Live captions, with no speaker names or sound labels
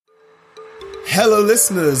Hello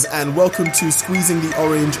listeners and welcome to Squeezing the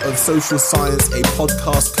Orange of Social Science, a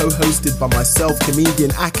podcast co-hosted by myself, comedian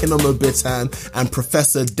Akinomo Bitan and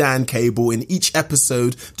Professor Dan Cable. In each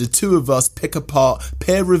episode, the two of us pick apart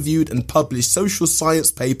peer-reviewed and published social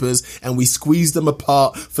science papers and we squeeze them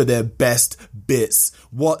apart for their best bits.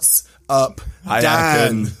 What's up,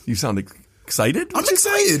 Dan? You sound excited? I'm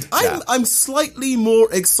excited. I'm slightly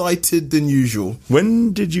more excited than usual.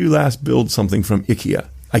 When did you last build something from IKEA?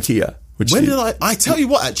 When did I tell you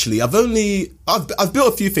what, actually, I've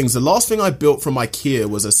built a few things. The last thing I built from IKEA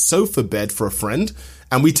was a sofa bed for a friend,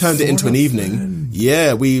 and we turned it into an evening. Friend.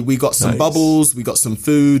 Yeah, we got some bubbles, we got some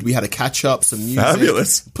food, we had a catch up, some music.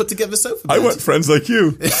 Fabulous. Put together a sofa bed. I want friends like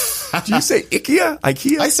you. Do you say IKEA? I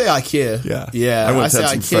say IKEA. Yeah. I want to have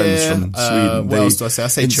some friends from Sweden. What else do I say? I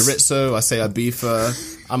say chorizo, I say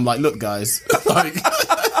Ibiza. I'm like, look guys, like,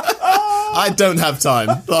 I don't have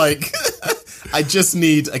time. Like, I just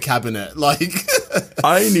need a cabinet. Like,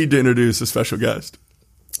 I need to introduce a special guest.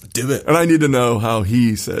 Do it. And I need to know how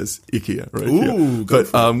he says IKEA. Right? Ooh,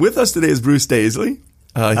 but with us today is Bruce Daisley.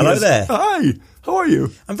 Hello there. Hi. How are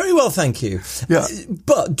you? I'm very well, thank you. Yeah.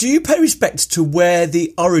 But do you pay respect to where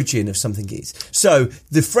the origin of something is? So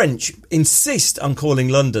the French insist on calling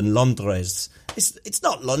London Londres. It's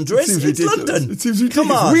not Londres, it's ridiculous. London. It seems ridiculous.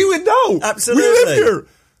 Come on. We would know. Absolutely. We live here.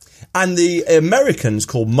 And the Americans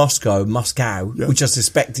call Moscow, which I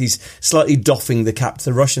suspect is slightly doffing the cap to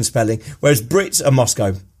the Russian spelling, whereas Brits are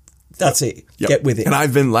Moscow. That's it. Yep. Get with it. And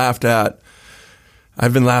I've been laughed at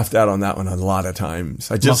on that one a lot of times.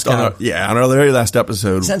 On our very last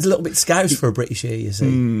episode. Sounds a little bit Scouse for a British ear, you see.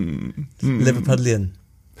 Liverpudlian.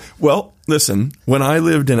 Well, listen, when I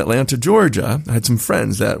lived in Atlanta, Georgia, I had some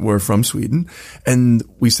friends that were from Sweden, and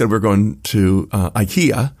we said we're going to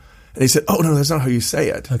IKEA. And they said, oh, no, that's not how you say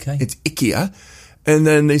it. Okay. It's IKEA. And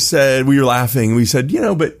then they said, we were laughing. We said,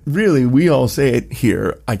 but really, we all say it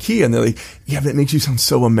here, IKEA. And they're like, yeah, but it makes you sound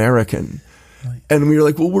so American. Right. And we were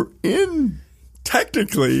like, well, we're in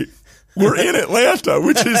Atlanta,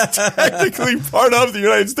 which is technically part of the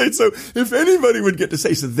United States. So if anybody would get to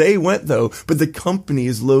say, so they went though, but the company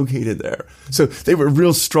is located there. So they were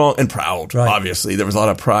real strong and proud. Right. Obviously, there was a lot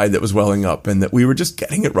of pride that was welling up and that we were just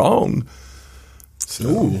getting it wrong.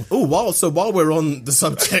 So while we're on the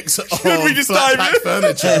subject of we just flat pack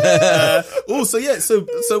furniture,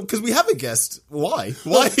 so because we have a guest, why?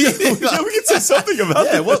 We can say something about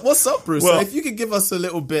that. What's up, Bruce? Well, if you could give us a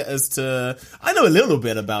little bit as to, I know a little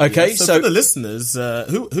bit about okay, you. So for the listeners,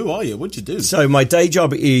 who are you? What'd you do? So my day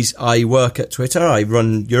job is I work at Twitter. I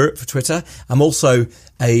run Europe for Twitter. I'm also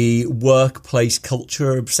a workplace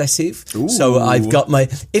culture obsessive. Ooh. So I've got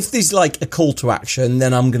if there's like a call to action,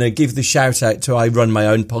 then I'm going to give the shout out to I run my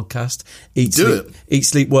own podcast, Eat,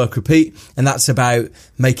 Sleep, Work, Repeat. And that's about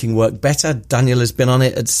making work better. Daniel has been on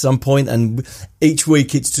it at some point, and each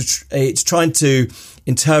week it's trying to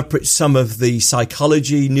interpret some of the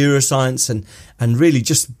psychology, neuroscience, and really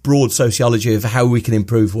just broad sociology of how we can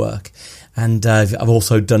improve work. And I've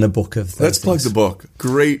also done a book of those Let's plug the book.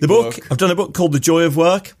 Great book. I've done a book called The Joy of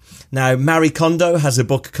Work. Now, Marie Kondo has a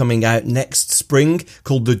book coming out next spring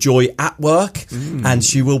called The Joy at Work, and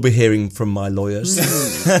she will be hearing from my lawyers.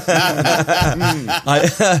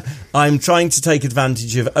 I'm trying to take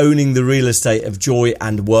advantage of owning the real estate of joy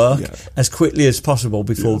and work as quickly as possible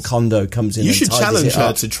before Kondo comes in. You should challenge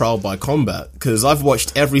her to trial by combat, because I've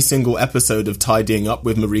watched every single episode of Tidying Up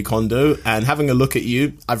with Marie Kondo, and having a look at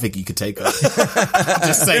you, I think you could take her.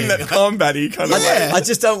 Just saying. In that combat-y kind of way. I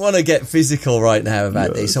just don't want to get physical right now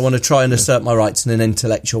about this. I want to try and assert my rights in an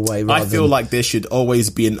intellectual way. I feel like there should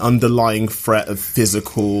always be an underlying threat of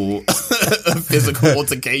physical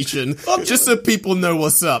altercation, just so people know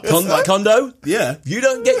what's up. Kondo? Yeah. If you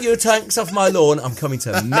don't get your tanks off my lawn, I'm coming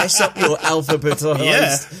to mess up your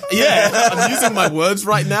alphabetized. Yeah. I'm using my words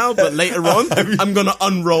right now, but later on, I'm going to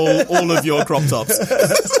unroll all of your crop tops.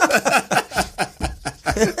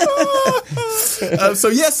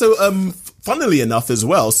 Funnily enough as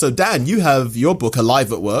well, so Dan, you have your book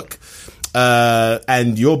Alive at Work,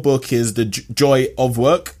 and your book is The Joy of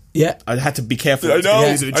Work. Yeah. I had to be careful. I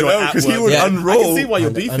know, because he would unroll. I can see why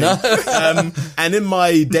you're beefing. And in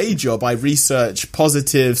my day job, I research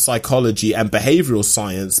positive psychology and behavioral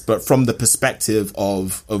science, but from the perspective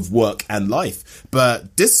of work and life.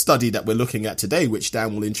 But this study that we're looking at today, which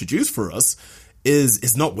Dan will introduce for us,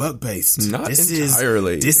 is not work-based. Not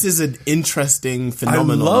entirely. This is an interesting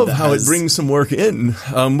phenomenon. I love how it brings some work in.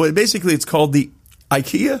 But basically, it's called the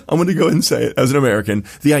IKEA, I'm going to go ahead and say it as an American,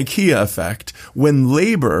 the IKEA effect, when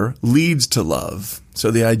labor leads to love.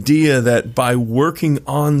 So the idea that by working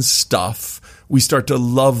on stuff, we start to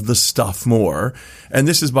love the stuff more. And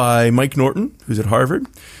this is by Mike Norton, who's at Harvard,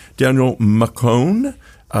 Daniel McCone,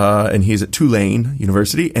 and he's at Tulane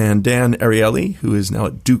University, and Dan Ariely, who is now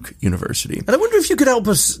at Duke University. And I wonder if you could help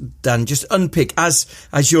us, Dan, just unpick, as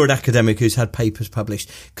you're an academic who's had papers published,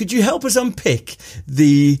 could you help us unpick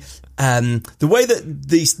the way that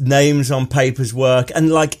these names on papers work and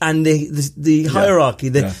the hierarchy,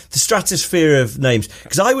 the stratosphere of names?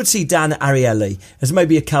 Because I would see Dan Ariely as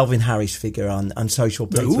maybe a Calvin Harris figure on social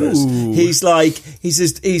papers. Ooh. He's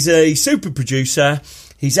a super producer.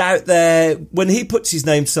 He's out there. When he puts his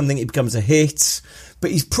name to something, it becomes a hit.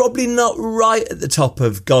 But he's probably not right at the top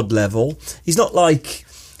of God level. He's not like...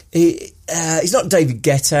 he's not David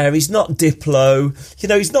Guetta. He's not Diplo.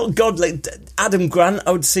 He's not God. Like Adam Grant,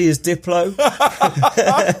 I would see as Diplo.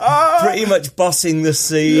 Pretty much bossing the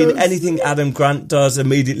scene. Yes. Anything Adam Grant does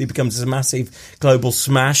immediately becomes a massive global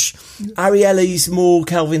smash. Ariely's more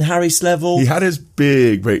Calvin Harris level. He had his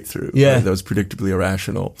big breakthrough. Yeah. Right? That was predictably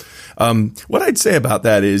irrational. What I'd say about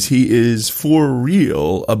that is he is for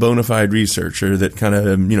real a bona fide researcher that kind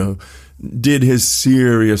of, did his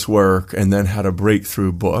serious work and then had a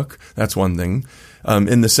breakthrough book. That's one thing.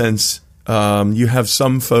 In the sense, you have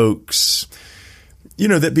some folks,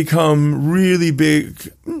 that become really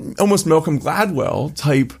big, almost Malcolm Gladwell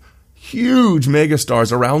type, huge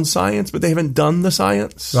megastars around science, but they haven't done the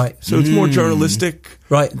science. Right. So it's more journalistic.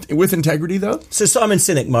 Right. With integrity, though. So Simon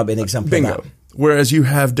Sinek might be an example Bingo. of that. Whereas you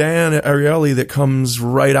have Dan Ariely that comes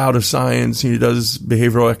right out of science. He does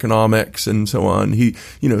behavioral economics and so on. He,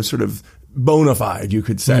 sort of bona fide, you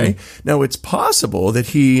could say. Now, it's possible that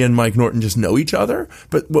he and Mike Norton just know each other.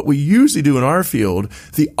 But what we usually do in our field,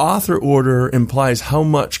 the author order implies how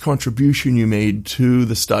much contribution you made to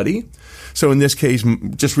the study. So in this case,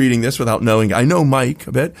 just reading this without knowing, I know Mike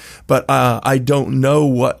a bit, but I don't know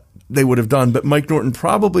what they would have done. But Mike Norton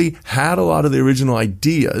probably had a lot of the original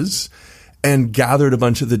ideas and gathered a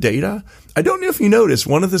bunch of the data. I don't know if you noticed,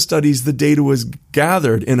 one of the studies, the data was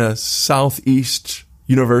gathered in a southeast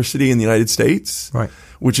university in the United States, right,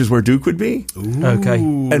 which is where Duke would be. Ooh. Okay.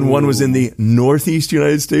 And one was in the northeast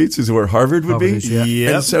United States, is where Harvard would be. Yeah.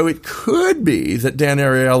 Yep. And so it could be that Dan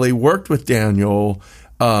Ariely worked with Daniel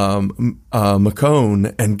McCone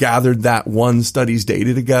and gathered that one study's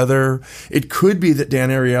data together. It could be that Dan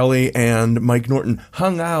Ariely and Mike Norton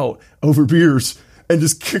hung out over beers and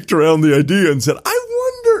just kicked around the idea and said, I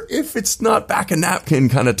wonder if it's not back a napkin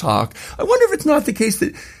kind of talk. I wonder if it's not the case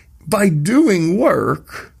that by doing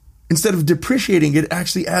work, instead of depreciating it,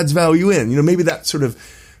 actually adds value in. Maybe that sort of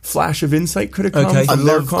flash of insight could have come from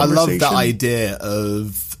their conversation. I love that idea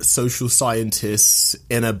of social scientists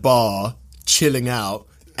in a bar chilling out.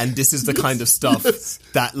 And this is the kind of stuff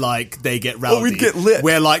that, they get rowdy. Oh, we'd get lit.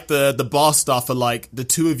 Where, the bar staff are the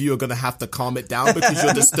two of you are going to have to calm it down because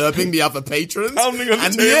you're disturbing the other patrons. Pounding on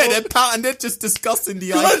the table. Yeah, they're just discussing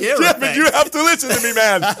the idea. But you have to listen to me,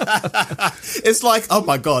 man. It's oh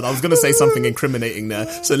my God, I was going to say something incriminating there.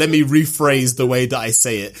 So let me rephrase the way that I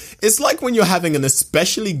say it. It's like when you're having an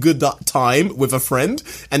especially good time with a friend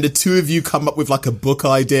and the two of you come up with a book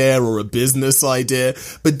idea or a business idea.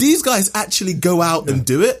 But these guys actually go out and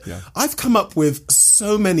do it. Yeah. I've come up with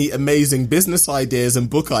so many amazing business ideas and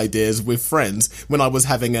book ideas with friends when I was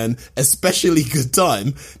having an especially good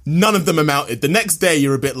time. None of them amounted. The next day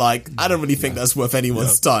you're a bit I don't really think that's worth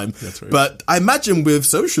anyone's time. That's right. But I imagine with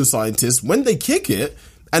social scientists, when they kick it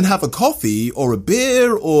and have a coffee or a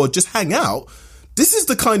beer or just hang out, this is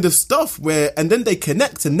the kind of stuff and then they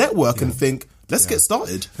connect and network and think, let's get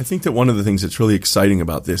started. I think that one of the things that's really exciting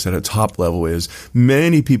about this at a top level is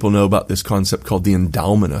many people know about this concept called the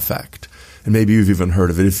endowment effect. And maybe you've even heard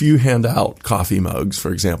of it. If you hand out coffee mugs,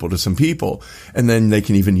 for example, to some people, and then they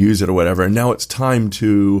can even use it or whatever, and now it's time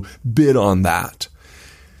to bid on that.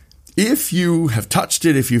 If you have touched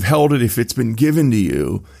it, if you've held it, if it's been given to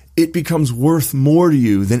you, it becomes worth more to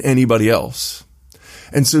you than anybody else.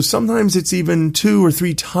 And so sometimes it's even 2 or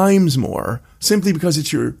 3 times more simply because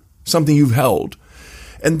it's something you've held.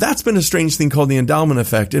 And that's been a strange thing called the endowment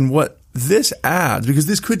effect. And what this adds, because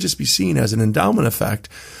this could just be seen as an endowment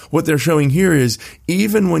effect, what they're showing here is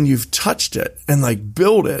even when you've touched it and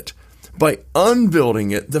build it, by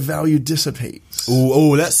unbuilding it, the value dissipates.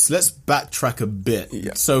 Let's backtrack a bit.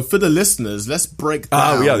 Yeah. So for the listeners, let's break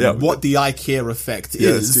down what the IKEA effect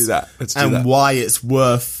is. Let's do that. Why it's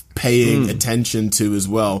worth paying attention to as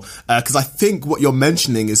well, because I think what you're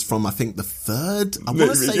mentioning is from the third. I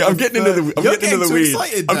want to say I'm getting into the weeds.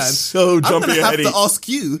 Excited, I'm Dan. so jumpy ahead. I'm gonna have to ask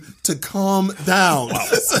you to calm down.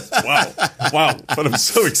 Wow! But I'm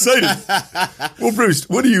so excited. Well, Bruce,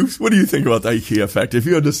 what do you think about the IKEA effect? If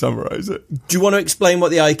you had to summarize it, do you want to explain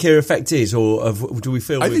what the IKEA effect is, or do we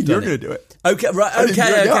feel? I think you're going to do it. Okay, right. Okay.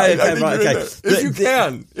 If you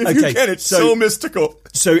can, it's so mystical.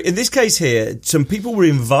 So in this case here, some people were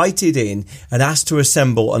invited in and asked to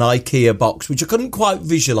assemble an IKEA box, which I couldn't quite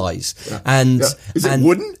visualize. Is it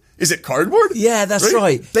wooden? Is it cardboard? Yeah, that's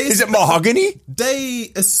right. Is it mahogany?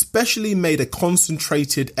 They especially made a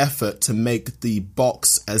concentrated effort to make the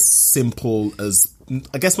box as simple as,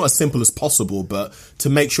 I guess not as simple as possible, but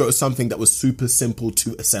to make sure it was something that was super simple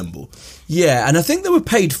to assemble. Yeah, and I think they were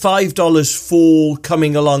paid $5 for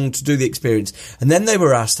coming along to do the experience. And then they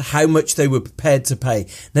were asked how much they were prepared to pay.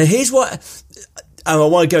 Now, here's what... I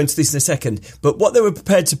want to go into this in a second, but what they were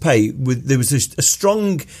prepared to pay, there was a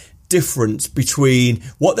strong difference between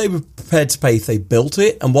what they were prepared to pay if they built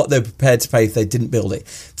it and what they were prepared to pay if they didn't build it.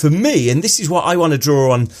 For me, and this is what I want to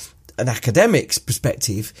draw on an academic's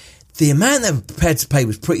perspective, the amount they were prepared to pay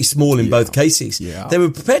was pretty small in both cases. Yeah. They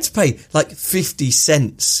were prepared to pay like 50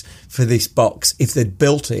 cents for this box if they'd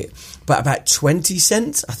built it, but about 20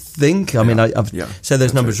 cents, I think. I mean, I've said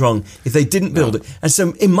those numbers wrong. If they didn't build it. And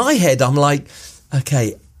so in my head, I'm like,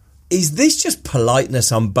 okay, is this just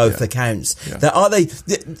politeness on both accounts? That are they?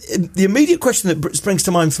 The immediate question that springs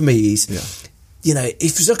to mind for me is, you know,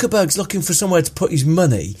 if Zuckerberg's looking for somewhere to put his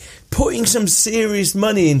money, putting some serious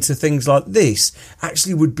money into things like this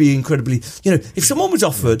actually would be incredibly, you know, if someone was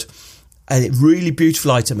offered a really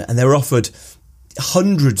beautiful item and they were offered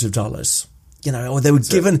hundreds of dollars, you know, or they were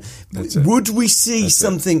given, would we see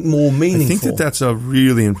something more meaningful? I think that's a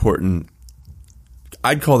really important,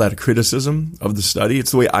 I'd call that a criticism of the study. It's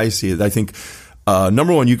the way I see it. I think,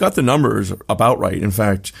 number one, you got the numbers about right. In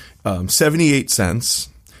fact, 78 cents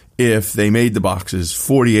if they made the boxes,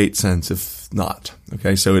 48 cents if not.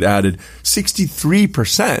 Okay, so it added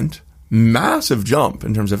 63%, massive jump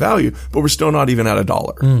in terms of value, but we're still not even at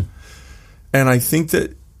 $1. And I think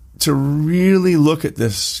that to really look at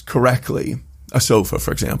this correctly, a sofa,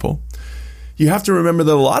 for example, you have to remember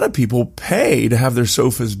that a lot of people pay to have their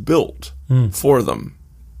sofas built for them.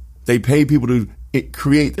 They pay people to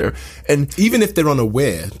create their, and even if they're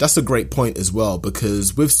unaware, that's a great point as well,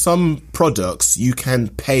 because with some products you can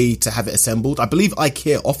pay to have it assembled. I believe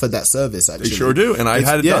IKEA offer that service actually. They sure do, and I've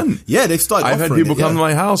had it done. Yeah, they've started I've had people come to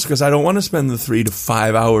my house because I don't want to spend the 3 to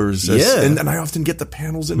 5 hours. And I often get the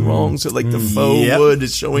panels in wrong, so like the faux wood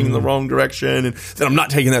is showing in the wrong direction, and then I'm not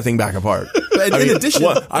taking that thing back apart. But in addition,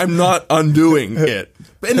 I'm not undoing it.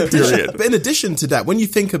 But in addition to that, when you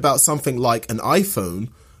think about something like an iPhone,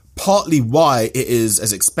 partly why it is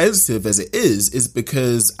as expensive as it is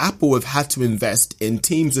because Apple have had to invest in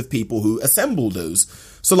teams of people who assemble those.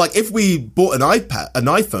 So like if we bought an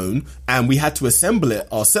iPhone and we had to assemble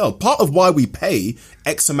it ourselves, part of why we pay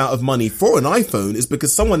X amount of money for an iPhone is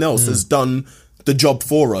because someone else has done the job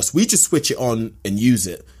for us. We just switch it on and use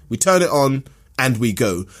it. We turn it on and we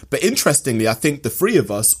go. But interestingly, I think the three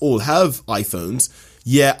of us all have iPhones.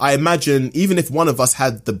 Yeah, I imagine even if one of us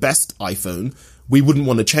had the best iPhone, we wouldn't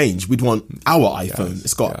want to change. We'd want our iPhone.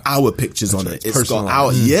 It's got our pictures on it. It's got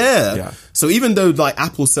our, So even though like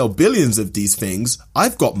Apple sell billions of these things,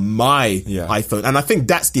 I've got my iPhone. And I think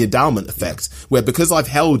that's the endowment effect where because I've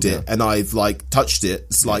held it and I've like touched it,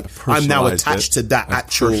 it's like I'm now attached to that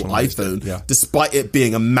actual iPhone, despite it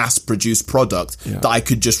being a mass produced product that I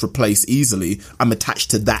could just replace easily. I'm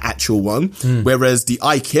attached to that actual one. Whereas the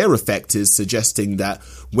IKEA effect is suggesting that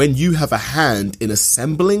when you have a hand in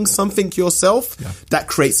assembling something yourself, that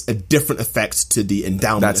creates a different effect to the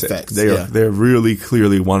endowment effect. They really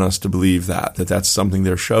clearly want us to believe that's something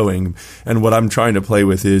they're showing. And what I'm trying to play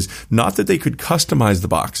with is not that they could customize the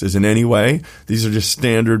boxes in any way. These are just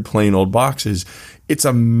standard plain old boxes. It's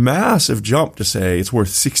a massive jump to say it's worth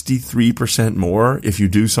 63% more if you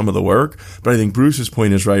do some of the work. But I think Bruce's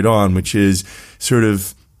point is right on, which is sort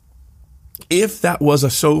of, if that was a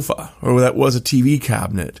sofa or that was a TV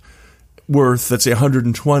cabinet worth, let's say,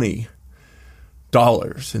 $120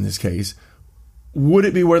 in this case, would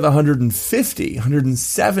it be worth $150,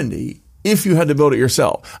 $170 if you had to build it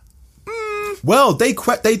yourself? Well, they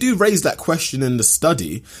do raise that question in the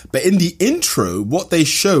study, but in the intro, what they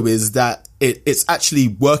show is that it's actually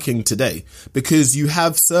working today because you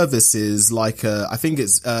have services like I think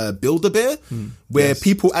it's Build-A-Bear, where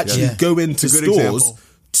people actually go into stores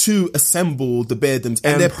to assemble the beer and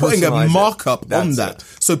they're putting a markup on that.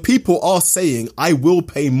 So people are saying, I will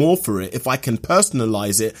pay more for it if I can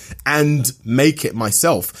personalize it and make it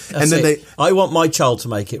myself. I want my child to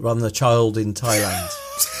make it rather than a child in Thailand.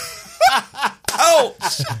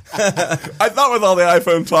 Ouch! I thought with all the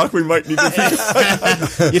iPhone talk we might need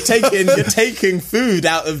to You're taking food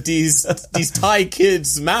out of these Thai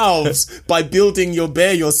kids' mouths by building your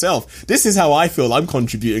bear yourself. This is how I feel I'm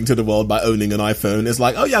contributing to the world by owning an iPhone. It's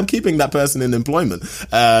like, oh yeah, I'm keeping that person in employment.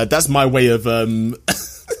 That's my way of allowing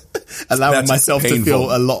myself to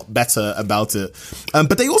feel a lot better about it.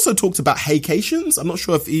 But they also talked about Heycations. I'm not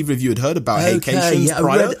sure if either of you had heard about Heycations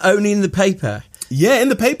prior. I read only in the paper. Yeah, in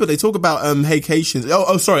the paper they talk about Heycations.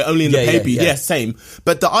 Oh, sorry, only in the paper. Yeah, same.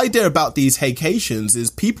 But the idea about these Heycations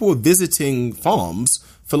is people are visiting farms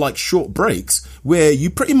for like short breaks where you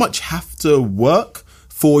pretty much have to work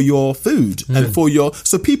for your food and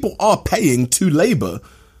so people are paying to labor.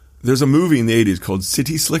 There's a movie in the 80s called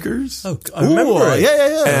City Slickers. Oh, I remember it.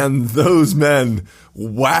 Yeah. And those men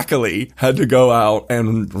wackily had to go out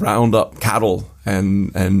and round up cattle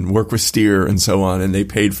and work with steer and so on, and they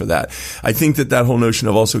paid for that. I think that whole notion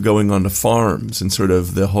of also going onto farms and sort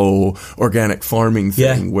of the whole organic farming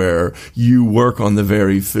thing where you work on the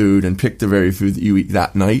very food and pick the very food that you eat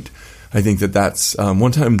that night. I think that's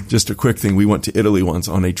one time, just a quick thing, we went to Italy once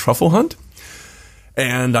on a truffle hunt.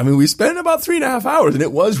 And I mean, we spent about 3.5 hours and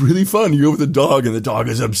it was really fun. You go with a dog and the dog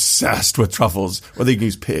is obsessed with truffles. Well, they can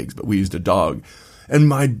use pigs, but we used a dog. And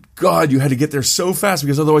my God, you had to get there so fast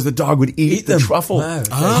because otherwise the dog would eat the truffle. Wow.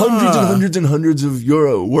 Hundreds and hundreds and hundreds of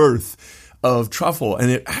euro worth of truffle. And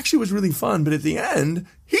it actually was really fun. But at the end,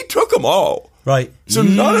 he took them all. Right. So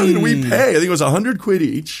not only did we pay, I think it was 100 quid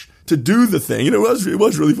each to do the thing. You know, it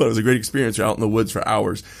was really fun. It was a great experience. You're out in the woods for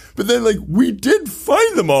hours. But then, like, we did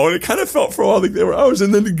find them all, and it kind of felt for a while like they were ours.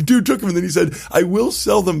 And then the dude took them, and then he said, I will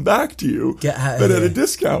sell them back to you, but at a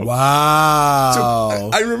discount. Wow.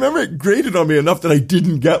 So I remember it grated on me enough that I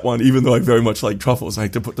didn't get one, even though I very much like truffles. I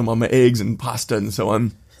had to put them on my eggs and pasta and so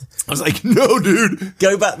on. I was like, no, dude.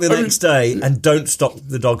 Go back the next day and don't stop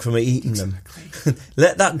the dog from eating them.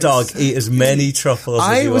 Let that dog eat as many truffles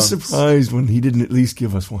as he wants. I was surprised when he didn't at least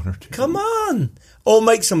give us one or two. Come on. Or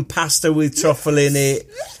make some pasta with truffle in it.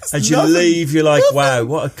 As you leave, you're like, wow,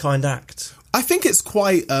 what a kind act. I think it's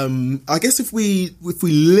quite, I guess if we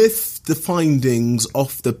lift the findings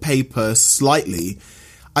off the paper slightly,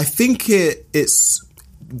 I think I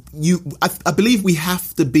believe we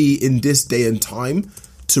have to be in this day and time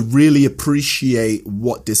to really appreciate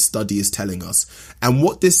what this study is telling us. And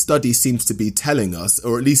what this study seems to be telling us,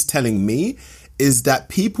 or at least telling me, is that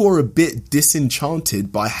people are a bit disenchanted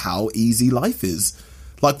by how easy life is.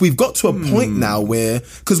 Like, we've got to a point now where,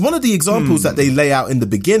 because one of the examples that they lay out in the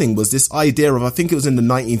beginning was this idea of, I think it was in the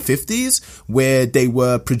 1950s, where they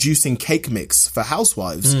were producing cake mix for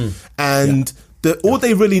housewives. And all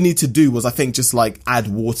they really need to do was, I think, just like add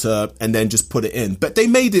water and then just put it in. But they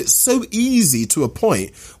made it so easy to a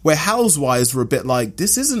point where housewives were a bit like,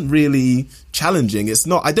 this isn't really challenging. It's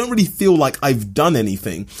not, I don't really feel like I've done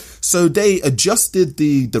anything. So they adjusted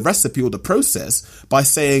the recipe or the process by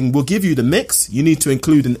saying, we'll give you the mix. You need to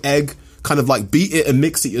include an egg, kind of like beat it and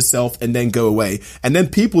mix it yourself and then go away. And then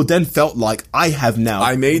people then felt like, I've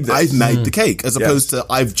made the cake, as opposed to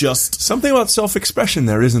I've just... Something about self-expression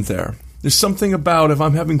there, isn't there? There's something about if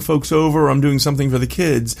I'm having folks over or I'm doing something for the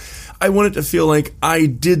kids, I want it to feel like I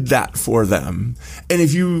did that for them. And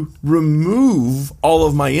if you remove all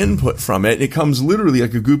of my input from it, it comes literally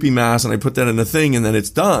like a goopy mass and I put that in a thing and then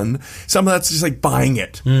it's done. Some of that's just like buying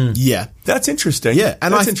it. Yeah. That's interesting. Yeah.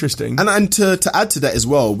 And that's interesting. And to add to that as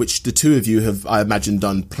well, which the two of you have, I imagine,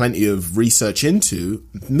 done plenty of research into,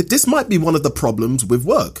 this might be one of the problems with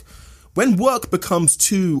work. When work becomes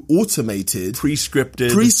too automated,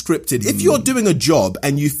 pre-scripted, if you're doing a job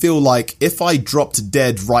and you feel like if I dropped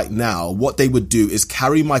dead right now, what they would do is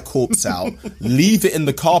carry my corpse out, leave it in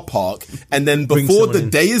the car park, and then before the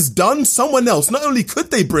day is done, someone else, not only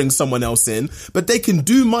could they bring someone else in, but they can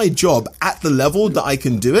do my job at the level that I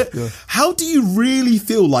can do it. Yeah. How do you really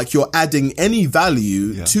feel like you're adding any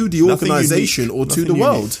value to the organization or to the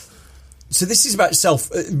world? So this is about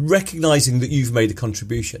recognizing that you've made a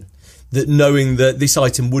contribution. That knowing that this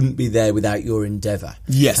item wouldn't be there without your endeavour.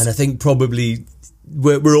 Yes. And I think probably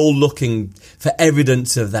we're all looking for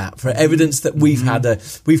evidence of that, for evidence that we've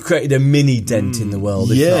created a mini dent in the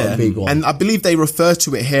world, if not a big one. And I believe they refer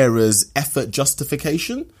to it here as effort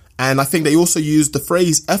justification. And I think they also use the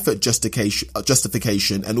phrase effort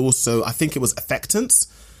justification and also I think it was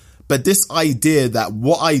effectance. But this idea that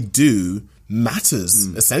what I do matters,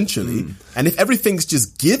 essentially. And if everything's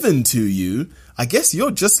just given to you, I guess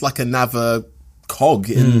you're just like another cog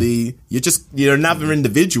in you're another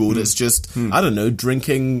individual that's just, I don't know,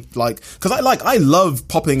 drinking cause I love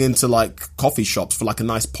popping into like coffee shops for like a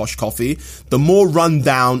nice posh coffee. The more run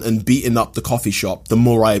down and beaten up the coffee shop, the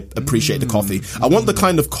more I appreciate the coffee. I want the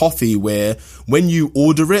kind of coffee where when you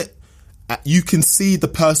order it, you can see the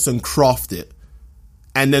person craft it.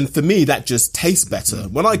 And then for me, that just tastes better.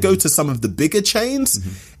 When I go to some of the bigger chains,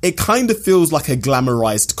 it kind of feels like a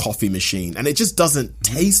glamorized coffee machine and it just doesn't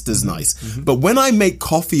taste as nice. But when I make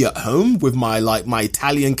coffee at home with my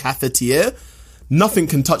Italian cafetiere, nothing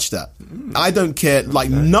can touch that. I don't care.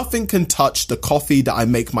 Nothing can touch the coffee that I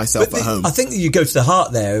make myself at home. I think that you go to the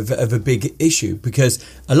heart there of a big issue, because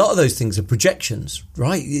a lot of those things are projections,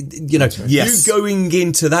 right? You know, yes. You going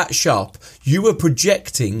into that shop, you are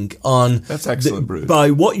projecting on that's excellent brew.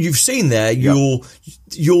 By what you've seen there.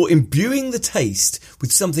 You're imbuing the taste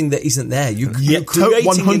with something that isn't there. You're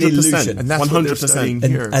creating 100%, an illusion. And that's 100%. What they're studying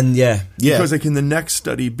here. And Because like in the next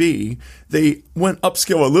study B, they went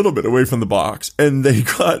upscale a little bit away from the box and they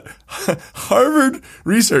got Harvard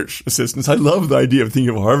research assistants. I love the idea of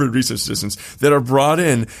thinking of Harvard research assistants that are brought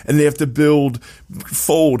in and they have to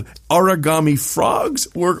fold origami frogs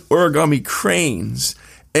or origami cranes.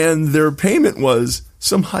 And their payment was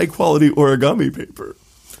some high quality origami paper.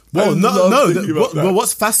 Well, Well,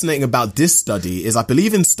 what's fascinating about this study is I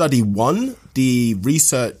believe in study 1, the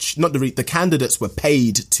candidates were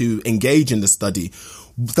paid to engage in the study.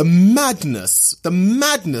 The madness,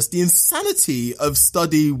 the insanity of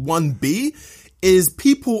study 1B is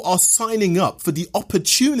people are signing up for the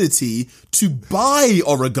opportunity to buy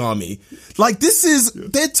origami. Like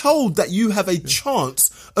they're told that you have a chance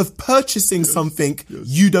of purchasing something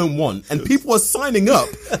you don't want. And people are signing up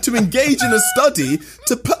to engage in a study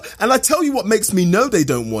and I tell you what makes me know they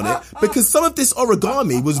don't want it, because some of this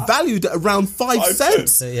origami was valued at around 5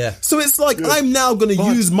 cents. Yeah. So it's like, I'm now going to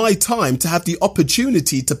use my time to have the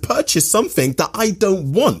opportunity to purchase something that I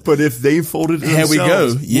don't want. But if they folded it Here we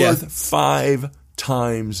go. worth 5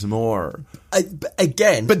 times more.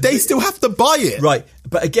 Again. But they still have to buy it. Right.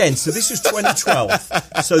 But again, so this was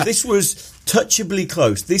 2012. So this was touchably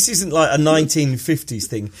close. This isn't like a 1950s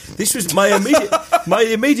thing. This was my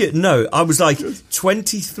immediate no. I was like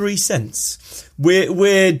 23 cents.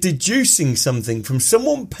 We're deducing something from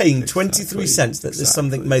someone paying 23 cents that there's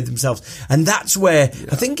something made themselves. And that's where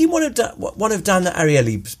I think in one of Dan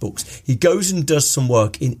Ariely's books, he goes and does some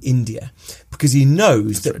work in India because he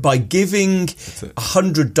knows that by giving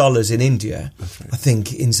 $100 in India, I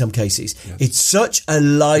think in some cases, it's such a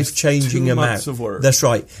life-changing amount. Months of work. That's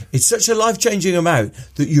right. It's such a life-changing amount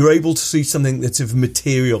that you're able to see something that's of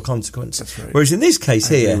material consequence. That's right. Whereas in this case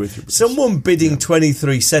here, someone bidding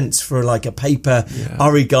 23 cents for like a paper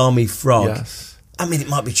origami frog. Yes. I mean, it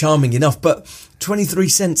might be charming enough, but 23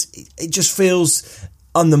 cents, it just feels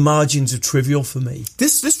on the margins of trivial for me.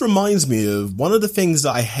 This reminds me of one of the things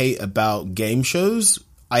that I hate about game shows.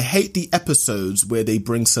 I hate the episodes where they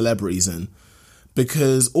bring celebrities in,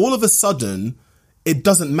 because all of a sudden it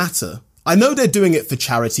doesn't matter. I know they're doing it for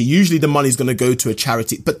charity. Usually the money's going to go to a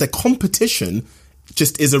charity, but the competition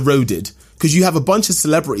just is eroded. Because you have a bunch of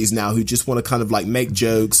celebrities now who just want to kind of like make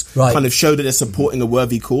jokes, kind of show that they're supporting a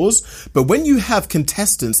worthy cause. But when you have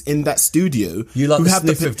contestants in that studio, you like who the have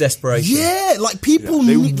sniff of desperation. Yeah, like people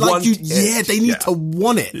need, like you. Yeah, they need to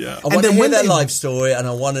want it. Yeah. I want to hear their life story, and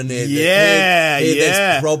I want to hear.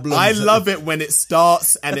 There's problems. I love it when it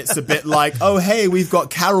starts and it's a bit like, oh hey, we've got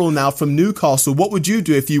Carol now from Newcastle. What would you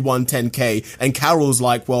do if you won 10K? And Carol's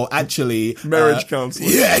like, well, actually, marriage counseling.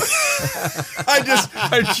 Yeah, I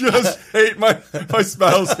just hate my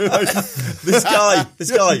spouse. This guy,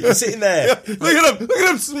 he's sitting there. Yeah, look at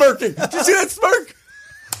him smirking. Did you see that smirk?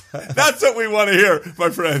 That's what we want to hear, my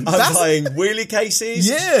friend. I'm buying wheelie cases,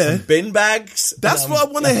 some bin bags. That's what I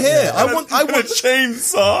want to hear. I want a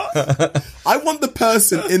chainsaw. I want the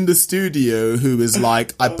person in the studio who is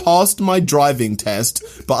like, I passed my driving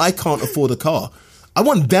test, but I can't afford a car. I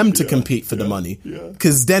want them to compete for the money,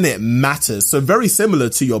 because then it matters. So very similar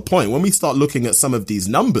to your point, when we start looking at some of these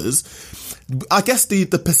numbers, I guess the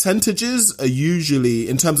percentages are usually,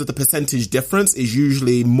 in terms of the percentage difference, is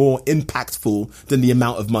usually more impactful than the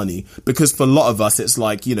amount of money. Because for a lot of us, it's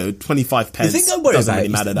like, 25 pence the thing I worry doesn't about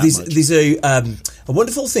really matter that much. There's a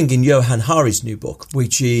wonderful thing in Johan Hari's new book,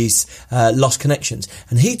 which is Lost Connections.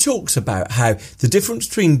 And he talks about how the difference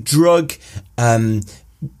between drug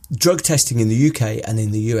testing in the UK and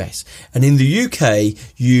in the US. And in the UK,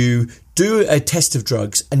 you do a test of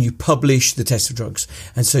drugs and you publish the test of drugs.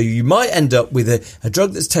 And so you might end up with a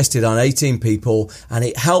drug that's tested on 18 people and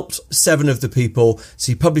it helped 7 of the people.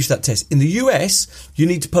 So you publish that test. In the US, you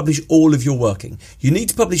need to publish all of your working. You need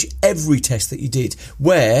to publish every test that you did,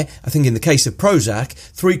 where I think in the case of Prozac,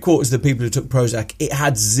 3/4 of the people who took Prozac, it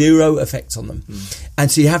had 0 effect on them.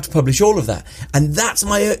 And so you have to publish all of that. And that's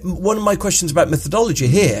one of my questions about methodology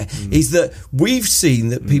here is that we've seen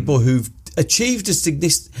that people who've achieved a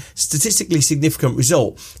statistically significant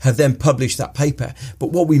result have then published that paper.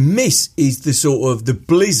 But what we miss is the sort of the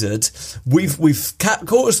blizzard. We've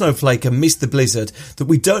caught a snowflake and missed the blizzard that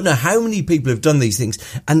we don't know how many people have done these things.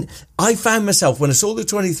 And I found myself, when I saw the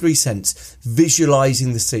 23 cents,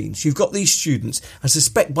 visualizing the scenes. You've got these students, I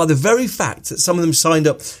suspect by the very fact that some of them signed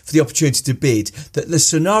up for the opportunity to bid, that the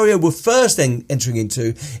scenario we're first entering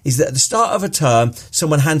into is that at the start of a term,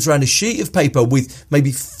 someone hands around a sheet of paper with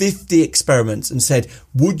maybe 50 experiments and said,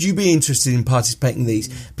 would you be interested in participating in these?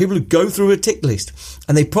 People who go through a tick list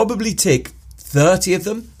and they probably tick 30 of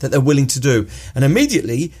them that they're willing to do. And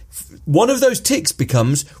immediately one of those ticks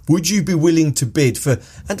becomes, would you be willing to bid for,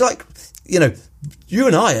 and like, you know, you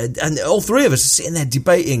and I, and all 3 of us are sitting there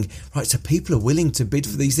debating, right, so people are willing to bid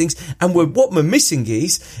for these things. And what we're missing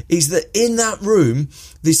is that in that room,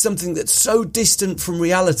 there's something that's so distant from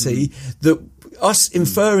reality that us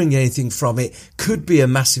inferring anything from it could be a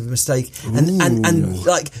massive mistake. And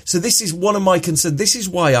like, so this is one of my concerns. This is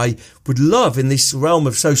why I would love, in this realm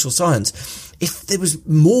of social science, if there was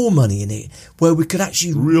more money in it, where we could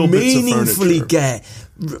actually meaningfully get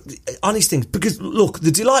honest things. Because look,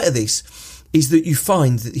 the delight of this is that you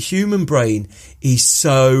find that the human brain is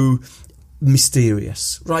so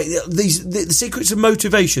mysterious, right? The secrets of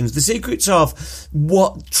motivations, the secrets of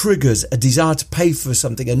what triggers a desire to pay for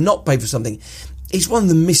something and not pay for something, is one of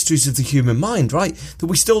the mysteries of the human mind, right? That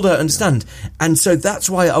we still don't understand. And so that's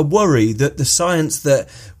why I worry that the science that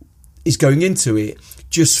is going into it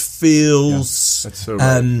just feels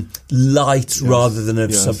light rather than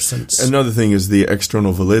of substance. Another thing is the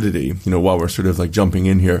external validity, you know, while we're sort of like jumping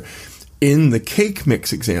in here. In the cake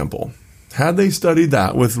mix example, had they studied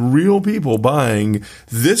that with real people buying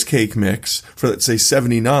this cake mix for, let's say,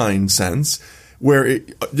 79 cents, where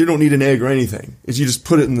you don't need an egg or anything, is you just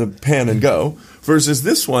put it in the pan and go, versus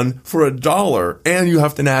this one for $1 and you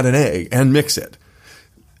have to add an egg and mix it.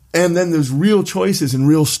 And then there's real choices in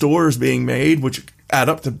real stores being made, which add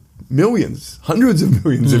up to millions, hundreds of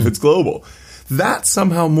millions if it's global. That's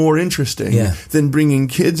somehow more interesting than bringing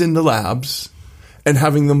kids into labs and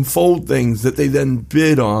having them fold things that they then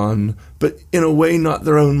bid on, but in a way not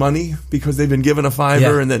their own money, because they've been given a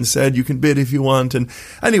 $5 and then said you can bid if you want. And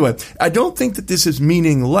anyway, I don't think that this is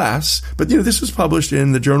meaningless, but you know, this was published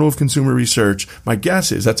in the Journal of Consumer Research. My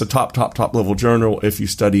guess is that's a top level journal if you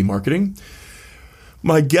study marketing.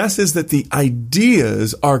 My guess is that the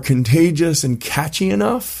ideas are contagious and catchy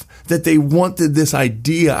enough that they wanted this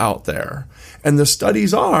idea out there. And the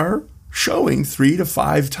studies are showing 3 to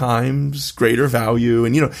 5 times greater value.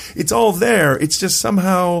 And, you know, it's all there. It's just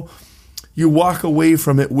somehow you walk away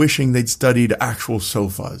from it wishing they'd studied actual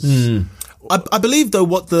sofas. I believe, though,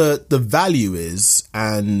 what the value is,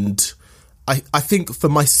 and I think for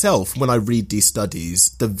myself, when I read these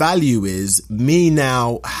studies, the value is me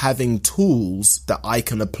now having tools that I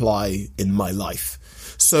can apply in my life.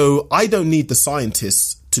 So I don't need the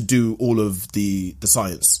scientists to do all of the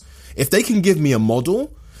science. If they can give me a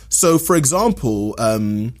model. So, for example,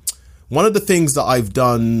 one of the things that I've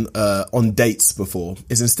done on dates before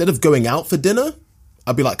is, instead of going out for dinner,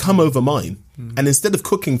 I'd be like, come over mine. And instead of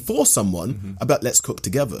cooking for someone, I'd be like, let's cook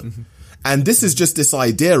together. And this is just this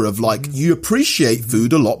idea of like, you appreciate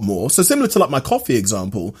food a lot more. So similar to like my coffee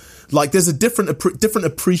example, like there's a different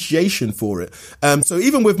appreciation for it. So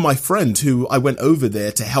even with my friend who I went over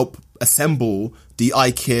there to help assemble the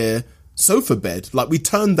IKEA sofa bed, like we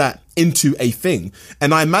turned that into a thing.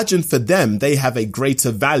 And I imagine for them, they have a greater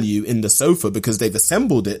value in the sofa because they've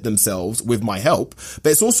assembled it themselves with my help.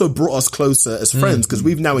 But it's also brought us closer as friends because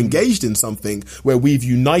we've now engaged in something where we've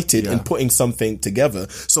united in putting something together.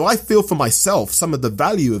 So I feel for myself, some of the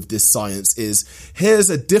value of this science is, here's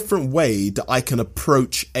a different way that I can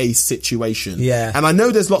approach a situation. Yeah. And I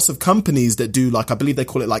know there's lots of companies that do, like, I believe they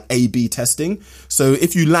call it like A/B testing. So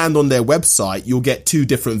if you land on their website, you'll get 2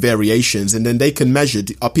 different variations, and then they can measure,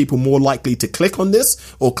 are people more likely to click on this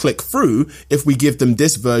or click through if we give them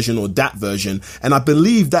this version or that version. And I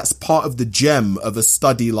believe that's part of the gem of a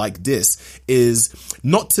study like this, is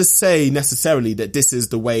not to say necessarily that this is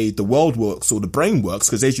the way the world works or the brain works,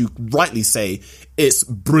 because as you rightly say, it's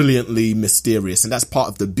brilliantly mysterious, and that's part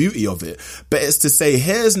of the beauty of it. But it's to say,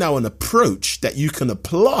 here's now an approach that you can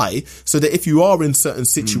apply so that if you are in certain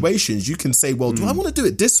situations, you can say, well, do I want to do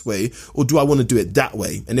it this way or do I want to do it that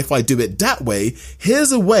way? And if I do it that way,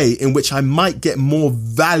 here's a way in which I might get more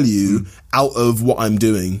value out of what I'm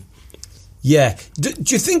doing. Yeah. Do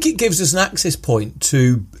you think it gives us an access point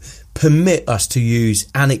to permit us to use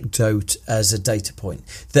anecdote as a data point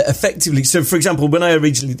that effectively, so for example, when I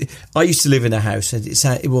used to live in a house, and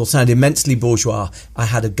it will sound immensely bourgeois, I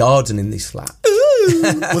had a garden in this flat.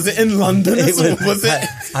 Was it in London? Was it?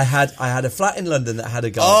 I had a flat in London that had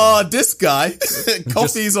a garden. Oh, this guy.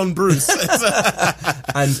 Coffee's on Bruce.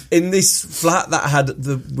 And in this flat that had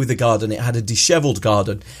with a garden, it had a dishevelled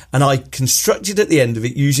garden. And I constructed at the end of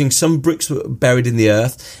it using some bricks that were buried in the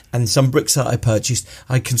earth and some bricks that I purchased.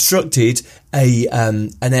 I constructed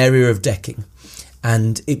an area of decking.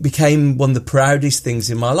 And it became one of the proudest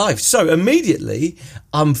things in my life. So immediately,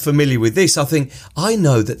 I'm familiar with this. I think, I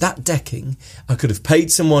know that decking, I could have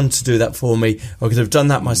paid someone to do that for me, or I could have done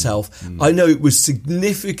that myself. I know it was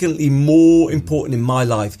significantly more important in my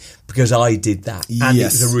life because I did that. And it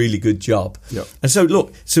was a really good job. Yep. And so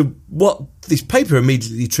look, what this paper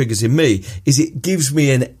immediately triggers in me is it gives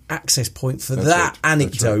me an access point for that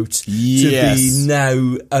anecdote to be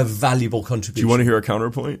now a valuable contribution. Do you want to hear a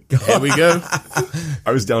counterpoint? Here we go.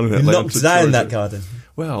 I was down in Atlanta, knocked down Georgia. that garden.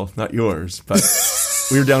 Well, not yours, but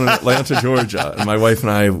we were down in Atlanta, Georgia, and my wife and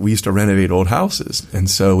I, we used to renovate old houses. And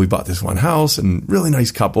so we bought this one house, and really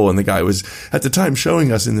nice couple, and the guy was, at the time,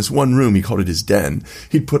 showing us in this one room, he called it his den.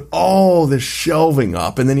 He'd put all this shelving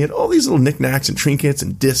up, and then he had all these little knickknacks and trinkets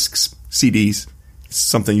and discs, CDs,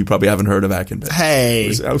 something you probably haven't heard of, Akin.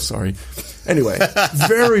 Hey. Sorry. Anyway,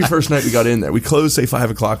 very first night we got in there, we closed, say,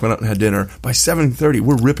 5 o'clock, went out and had dinner. By 7:30,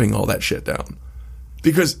 we're ripping all that shit down.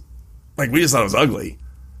 Because, we just thought it was ugly.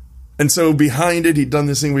 And so behind it, he'd done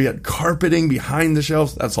this thing where he had carpeting behind the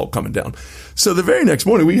shelves. That's all coming down. So the very next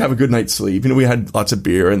morning, we have a good night's sleep. We had lots of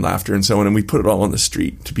beer and laughter and so on, and we put it all on the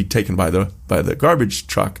street to be taken by the garbage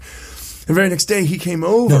truck. And the very next day, he came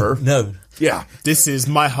over. No. Yeah.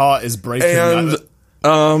 My heart is breaking.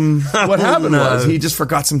 And what happened was he just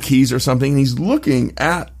forgot some keys or something, and he's looking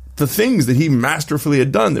at the things that he masterfully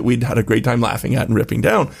had done that we'd had a great time laughing at and ripping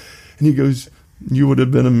down. And he goes, "You would have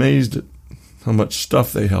been amazed at how much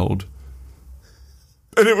stuff they held."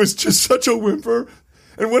 And it was just such a whimper.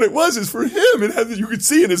 And what it was is for him, it had, you could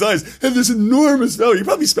see in his eyes, had this enormous value. He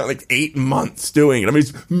probably spent 8 months doing it. I mean,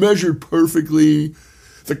 it's measured perfectly.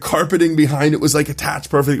 The carpeting behind it was attached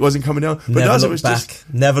perfectly. It wasn't coming down. But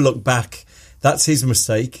Never look back. That's his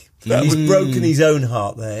mistake. He's broken his own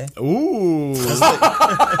heart there. Ooh. But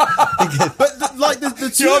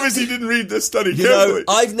the He obviously didn't read this study carefully.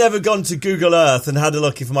 I've never gone to Google Earth and had a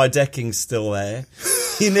look if my decking's still there.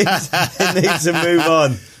 He needs to move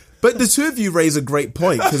on. But the two of you raise a great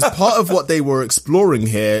point, because part of what they were exploring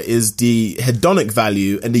here is the hedonic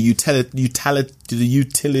value and the utility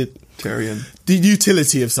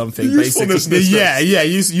of something, basically.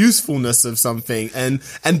 Usefulness of something. And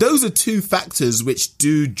those are two factors which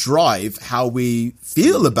do drive how we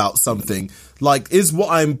feel about something. Is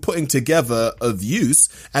what I'm putting together of use?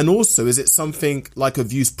 And also, is it something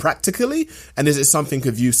of use practically? And is it something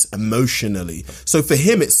of use emotionally? So for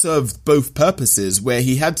him, it served both purposes, where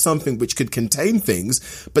he had something which could contain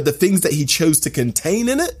things, but the things that he chose to contain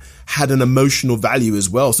in it had an emotional value as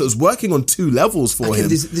well. So it was working on two levels for him.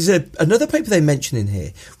 There's another paper they mention in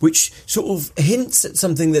here, which sort of hints at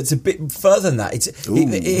something that's a bit further than that. It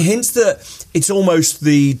hints that it's almost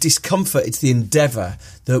the discomfort, it's the endeavour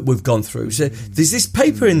that we've gone through. So there's this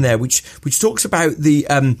paper in there which talks about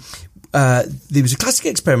there was a classic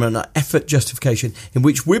experiment on effort justification in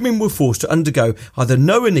which women were forced to undergo either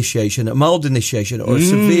no initiation, a mild initiation, or a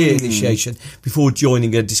severe initiation before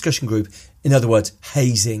joining a discussion group. In other words,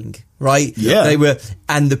 hazing, right? Yeah.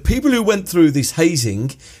 And the people who went through this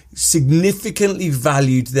hazing significantly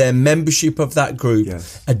valued their membership of that group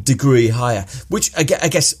a degree higher, which I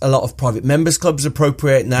guess a lot of private members clubs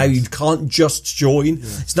appropriate now. You can't just join.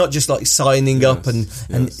 It's not just signing up and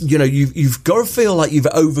you've got to feel like you've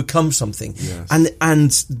overcome something.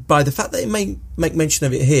 And by the fact that it may make mention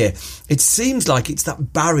of it here, it seems like it's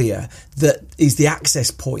that barrier that is the access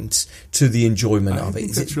point to the enjoyment of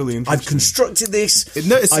it. That's really interesting. I've constructed this.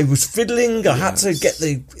 I was fiddling. I had to get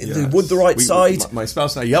the wood the right side. My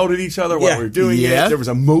spouse and I yelled at each other while we were doing it. There was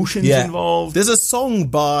emotions involved. There's a song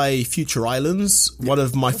by Future Islands, one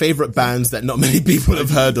of my favourite bands that not many people have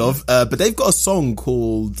heard of, but they've got a song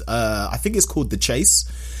called, I think it's called The Chase,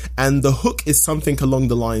 and the hook is something along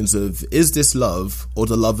the lines of, is this love or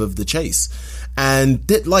the love of the chase? And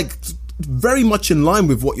very much in line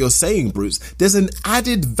with what you're saying, Bruce. There's an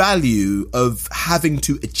added value of having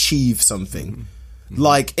to achieve something.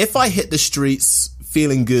 Like, if I hit the streets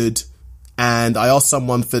feeling good and I ask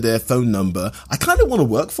someone for their phone number, I kind of want to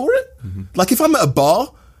work for it. Like, if I'm at a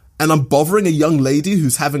bar and I'm bothering a young lady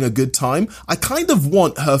who's having a good time, I kind of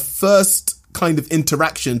want her first kind of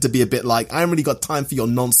interaction to be a bit like, I haven't really got time for your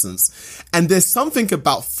nonsense. And there's something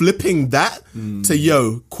about flipping that to,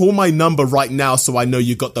 yo, call my number right now so I know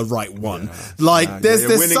you got the right one.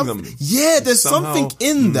 There's something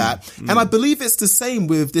in that. And I believe it's the same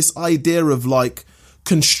with this idea of like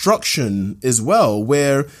construction as well,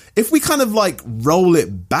 where if we kind of like roll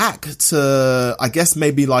it back to, I guess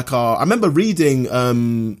maybe like I remember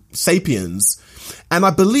reading Sapiens, and I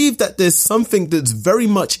believe that there's something that's very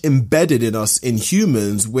much embedded in us in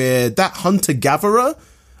humans, where that hunter-gatherer,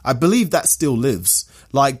 I believe that still lives.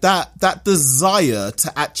 Like that desire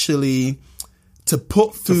to actually to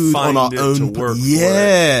put food on our own. To work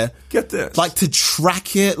yeah. For it. Get this. Like to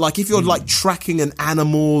track it. Like if you're like tracking an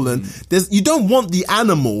animal, and you don't want the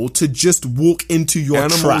animal to just walk into your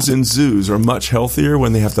Animals trap. in zoos are much healthier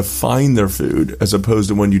when they have to find their food as opposed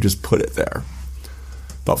to when you just put it there.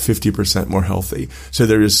 About 50% more healthy. So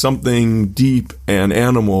there is something deep and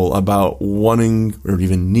animal about wanting or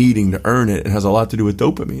even needing to earn it. It has a lot to do with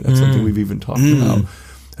dopamine. That's something we've even talked about.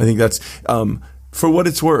 I think that's, for what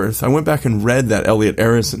it's worth, I went back and read that Elliot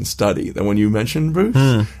Arison study, the one you mentioned, Bruce,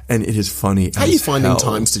 and it is funny. How are you finding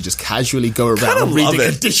times to just casually go around reading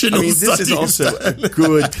additional this is also a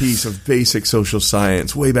good piece of basic social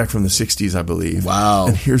science, way back from the 60s, I believe. Wow.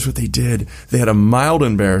 And here's what they did. They had a mild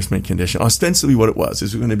embarrassment condition. Ostensibly what it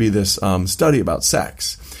was going to be this study about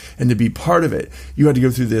sex. And to be part of it, you had to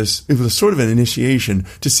go through this. It was a sort of an initiation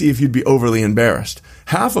to see if you'd be overly embarrassed.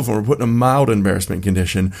 Half of them were put in a mild embarrassment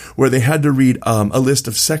condition where they had to read a list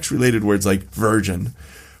of sex-related words like virgin.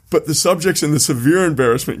 But the subjects in the severe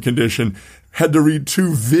embarrassment condition had to read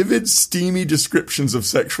 2 vivid, steamy descriptions of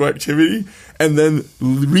sexual activity and then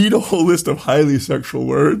read a whole list of highly sexual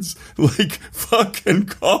words like fuck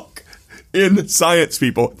and cock. In science,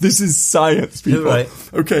 people. This is science, people. Right.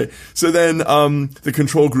 Okay. So then the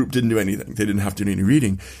control group didn't do anything. They didn't have to do any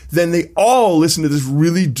reading. Then they all listened to this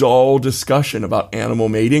really dull discussion about animal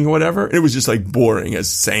mating or whatever. And it was just like boring as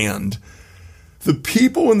sand. The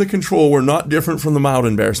people in the control were not different from the mild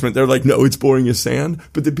embarrassment. They're like, no, it's boring as sand.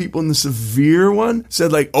 But the people in the severe one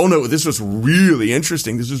said like, oh no, this was really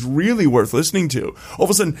interesting. This was really worth listening to. All of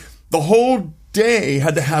a sudden, the whole day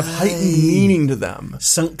had to have heightened meaning to them.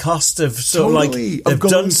 Sunk cost of sort of like they've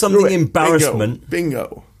done something embarrassment.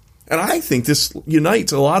 Bingo. And I think this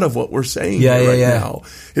unites a lot of what we're saying now.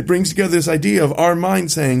 It brings together this idea of our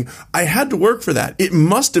mind saying, I had to work for that. It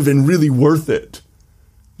must have been really worth it.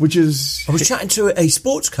 Which is, I was chatting to a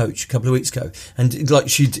sports coach a couple of weeks ago, and like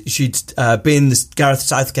she'd been the Gareth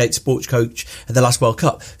Southgate sports coach at the last World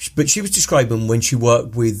Cup, but she was describing when she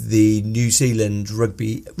worked with the New Zealand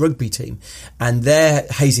rugby team, and their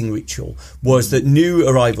hazing ritual was that new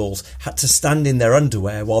arrivals had to stand in their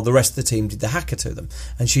underwear while the rest of the team did the haka to them.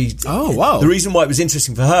 And the reason why it was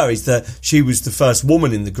interesting for her is that she was the first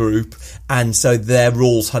woman in the group, and so their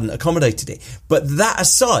rules hadn't accommodated it. But that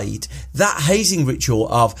aside, that hazing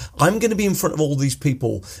ritual of I'm going to be in front of all these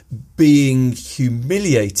people being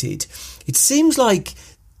humiliated, it seems like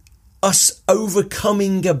us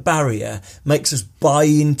overcoming a barrier makes us buy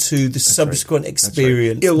into the subsequent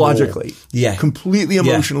experience illogically. Yeah. Completely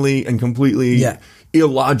emotionally and completely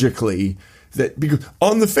illogically. That because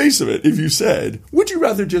on the face of it, if you said, would you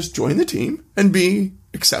rather just join the team and be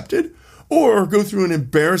accepted? Or go through an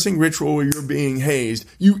embarrassing ritual where you're being hazed,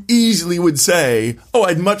 you easily would say, oh,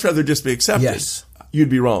 I'd much rather just be accepted. Yes. You'd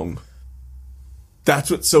be wrong. That's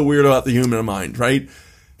what's so weird about the human mind, right?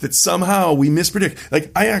 That somehow we mispredict.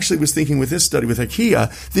 Like, I actually was thinking with this study with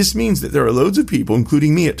IKEA, this means that there are loads of people,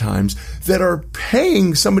 including me at times, that are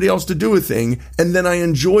paying somebody else to do a thing, and then I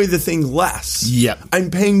enjoy the thing less. Yep. I'm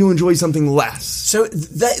paying to enjoy something less. So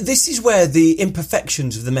this is where the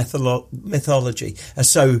imperfections of the methodology are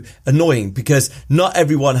so annoying, because not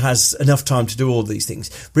everyone has enough time to do all these things.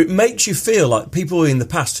 But it makes you feel like people in the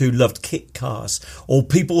past who loved kit cars, or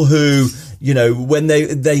people who, you know, when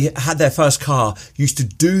they had their first car, used to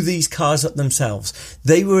do these cars up themselves.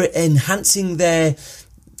 They were enhancing their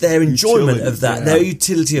enjoyment utility, of that, their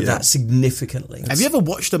utility of that significantly. Have you ever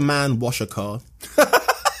watched a man wash a car?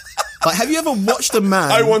 Like, have you ever watched a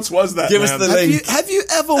man? I once was that Give man. us the link. Have you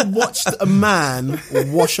ever watched a man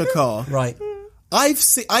wash a car? Right.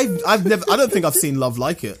 I've never. I don't think I've seen love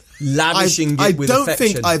like it. Lavishing it with affection. I don't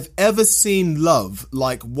think I've ever seen love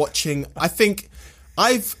like watching. I think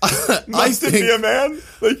Must it be a man?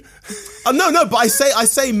 Like, no, but I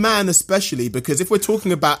say man especially because if we're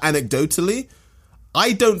talking about anecdotally,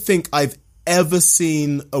 I don't think I've ever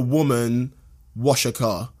seen a woman wash a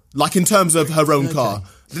car, like in terms of her own car.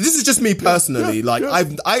 This is just me personally.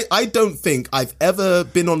 I don't think I've ever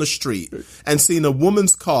been on the street and seen a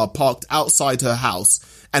woman's car parked outside her house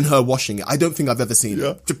and her washing it. I don't think I've ever seen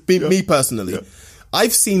it. Me personally.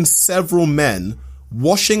 I've seen several men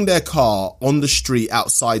washing their car on the street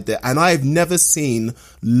outside there, and I've never seen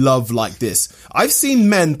love like this. I've seen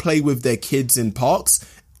men play with their kids in parks,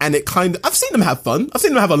 and I've seen them have fun. I've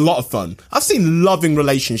seen them have a lot of fun. I've seen loving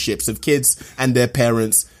relationships of kids and their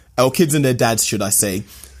parents, or kids and their dads, should I say,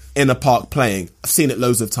 in a park playing. I've seen it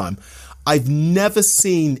loads of time. I've never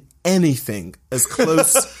seen anything as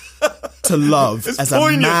close to love as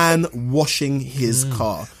poignant. A man washing his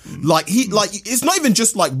car. It's not even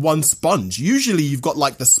just like one sponge. Usually you've got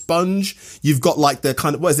like the sponge, you've got like the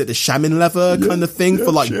kind of, the shaman leather kind of thing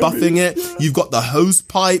for like buffing it. Yeah. You've got the hose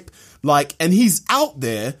pipe, and he's out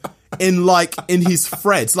there in his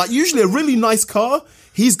threads. Like usually a really nice car,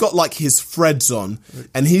 he's got like his threads on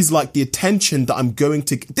and he's like the attention that I'm going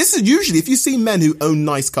to. This is usually, if you see men who own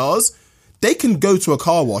nice cars, they can go to a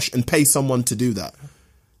car wash and pay someone to do that.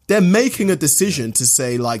 They're making a decision to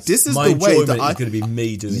say, like, this is the way that is going to be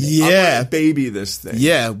me doing it. Yeah. I'm going to baby this thing.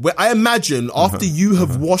 Yeah. I imagine after you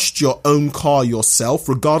have washed your own car yourself,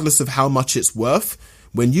 regardless of how much it's worth,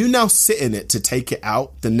 when you now sit in it to take it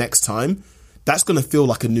out the next time, that's going to feel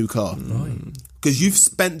like a new car. Right. Because you've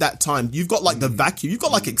spent that time. You've got like the vacuum. You've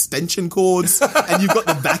got like extension cords and you've got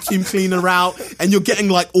the vacuum cleaner out and you're getting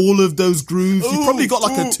like all of those grooves. You've probably got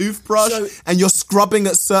like a toothbrush and you're scrubbing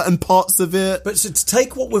at certain parts of it. But so to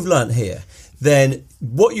take what we've learnt here, then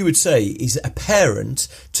what you would say is a parent,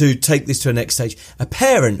 to take this to a next stage, a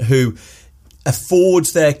parent who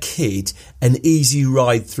affords their kid an easy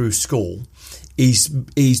ride through school,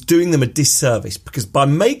 he's doing them a disservice, because by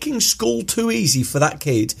making school too easy for that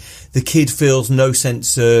kid, the kid feels no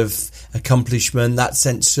sense of accomplishment, that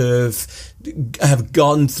sense of have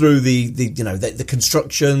gone through the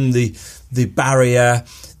construction, the barrier,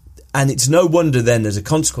 and it's no wonder then as a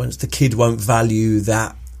consequence the kid won't value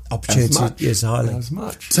that opportunity as highly. As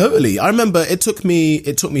much. Totally. I remember it took me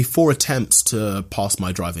 4 attempts to pass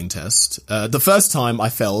my driving test. The first time I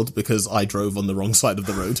failed because I drove on the wrong side of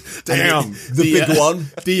the road. Damn. The big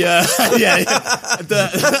one. The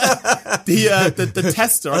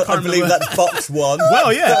tester. I can't believe that's box one.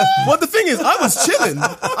 Well, yeah. Well, the thing is, I was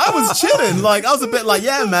chilling. Like, I was a bit like,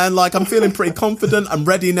 yeah, man, like I'm feeling pretty confident. I'm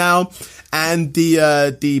ready now. And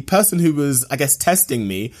the person who was, I guess, testing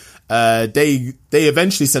me, they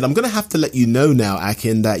eventually said, I'm going to have to let you know now,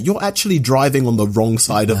 Akin, that you're actually driving on the wrong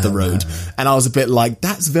side of the road. And I was a bit like,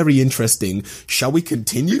 that's very interesting. Shall we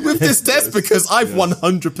continue with this test? Because I've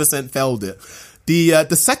 100% failed it.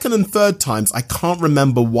 The second and third times, I can't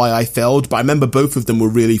remember why I failed, but I remember both of them were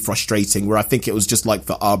really frustrating, where I think it was just like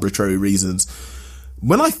for arbitrary reasons.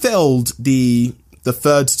 When I failed the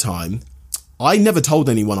third time, I never told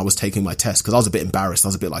anyone I was taking my test because I was a bit embarrassed. I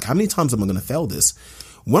was a bit like, how many times am I going to fail this?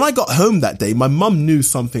 When I got home that day, my mum knew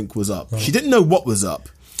something was up. Right. She didn't know what was up.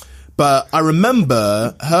 But I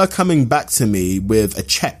remember her coming back to me with a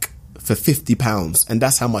check for £50. And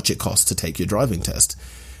that's how much it costs to take your driving test.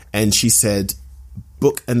 And she said,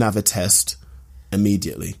 book another test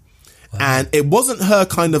immediately. Wow. And it wasn't her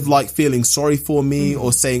kind of like feeling sorry for me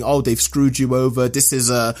or saying, oh, they've screwed you over. This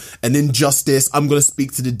is an injustice. I'm going to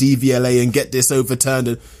speak to the DVLA and get this overturned.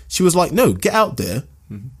 And she was like, no, get out there.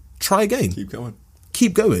 Try again. Keep going.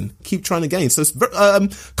 Keep trying again. So it's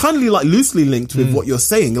kind of like loosely linked with what you're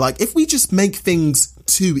saying. Like, if we just make things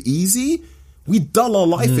too easy, we dull our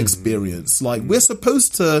life experience. Like, we're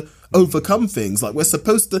supposed to overcome things. Like, we're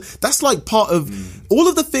supposed to, that's like part of all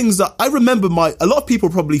of the things that I remember a lot of people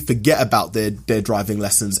probably forget about their driving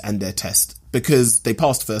lessons and their test because they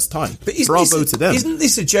passed first time. But bravo to them. Isn't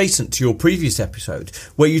this adjacent to your previous episode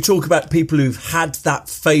where you talk about people who've had that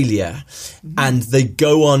failure and they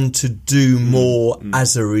go on to do more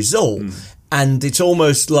as a result? And it's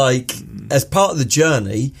almost like as part of the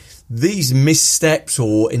journey, these missteps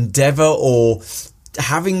or endeavour or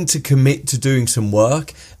having to commit to doing some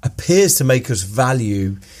work appears to make us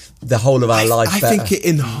value the whole of our life better. I think it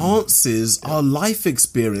enhances our life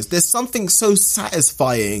experience. There's something so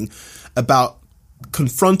satisfying about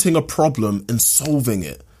confronting a problem and solving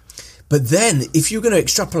it. But then, if you're going to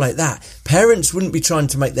extrapolate that, parents wouldn't be trying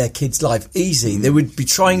to make their kids' life easy. They would be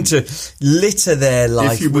trying to litter their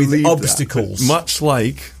life with obstacles. Much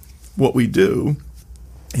like what we do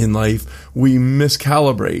in life, we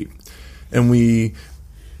miscalibrate and we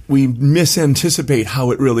we misanticipate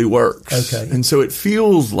how it really works. Okay. And so it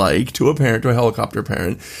feels like, to a parent, to a helicopter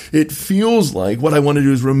parent, it feels like what I want to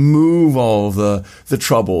do is remove all of the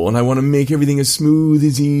trouble, and I want to make everything as smooth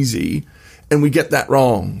as easy. And we get that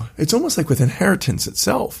wrong. It's almost like with inheritance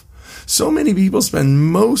itself. So many people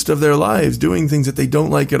spend most of their lives doing things that they don't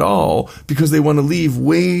like at all because they want to leave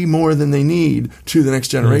way more than they need to the next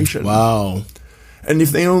generation. Wow. And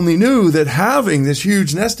if they only knew that having this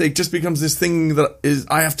huge nest egg just becomes this thing that is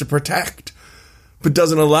I have to protect, but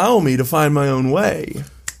doesn't allow me to find my own way.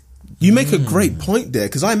 You make a great point there,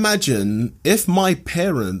 because I imagine if my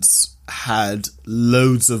parents had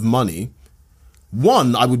loads of money,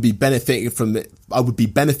 one, I would be benefiting from it. I would be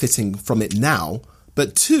benefiting from it now.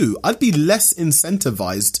 But two, I'd be less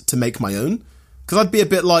incentivized to make my own, because I'd be a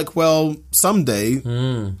bit like, well, someday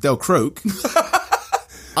they'll croak.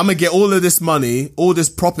 I'm going to get all of this money, all this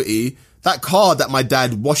property, that car that my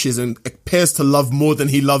dad washes and appears to love more than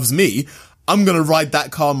he loves me. I'm going to ride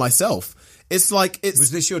that car myself. It's like it's.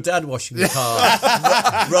 Was this your dad washing the car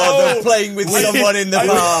rather than playing with someone in the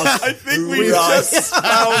past? I think we just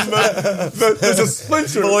found there's a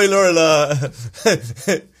splinter. Spoiler alert.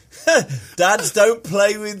 Dads don't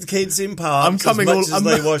play with kids in parks. I'm coming as much as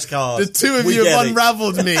they wash cars. The two of you have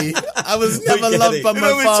unraveled me. I was never loved by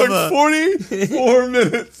my father. It took 44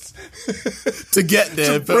 minutes to get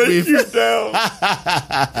there, to break you down.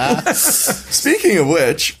 Speaking of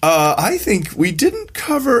which, I think we didn't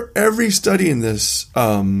cover every study in this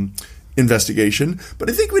investigation, but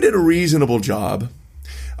I think we did a reasonable job.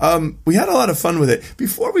 We had a lot of fun with it.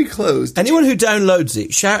 Before we close, anyone who downloads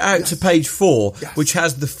it, shout out to page 4, which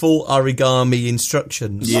has the full origami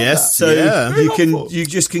instructions. Yes, so you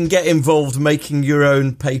just can get involved making your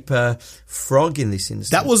own paper frog in this instance.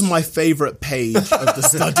 That was my favorite page of the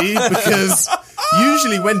study, because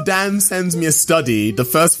usually when Dan sends me a study, the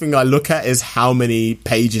first thing I look at is how many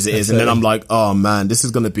pages it is, and then I'm like, oh man, this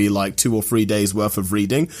is going to be like 2 or 3 days worth of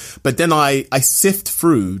reading. But then I sift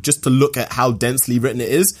through just to look at how densely written it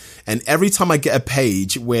is, and every time I get a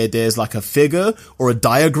page where there's like a figure or a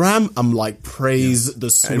diagram, I'm like, praise the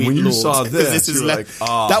sweet and when you Lord. Saw this is like,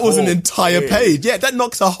 that was an entire page. Yeah, that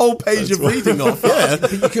knocks a whole page of reading off. Yeah,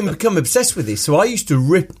 but you can become obsessed with this. So I used to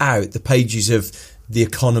rip out the pages of The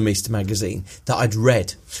Economist magazine that I'd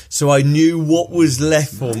read, so I knew what was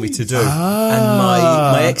left for me to do. And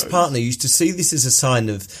my ex-partner used to see this as a sign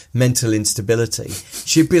of mental instability.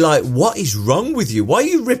 She'd be like, what is wrong with you? Why are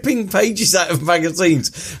you ripping pages out of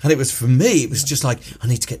magazines? And it was, for me, it was just like, I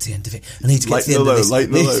need to get to the end of it. I need to get to the end of this.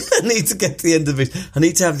 I need to get to the end of it. I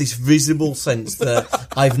need to have this visible sense that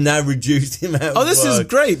I've now reduced the amount of this work. is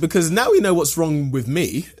great, because now we know what's wrong with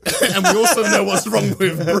me, and we also know what's wrong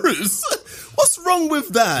with Bruce. What's wrong with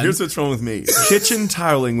that? Here's what's wrong with me. Kitchen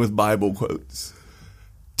tiling with Bible quotes.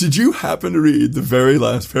 Did you happen to read the very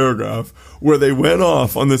last paragraph where they went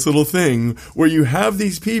off on this little thing where you have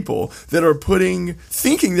these people that are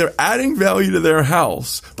thinking they're adding value to their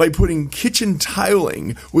house by putting kitchen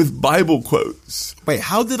tiling with Bible quotes? Wait,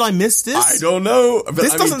 how did I miss this? I don't know.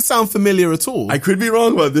 This doesn't sound familiar at all. I could be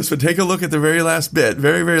wrong about this, but take a look at the very last bit,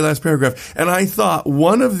 very, very last paragraph. And I thought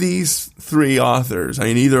one of these 3 authors, I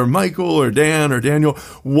mean, either Michael or Dan or Daniel,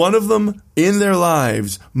 one of them in their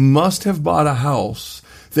lives must have bought a house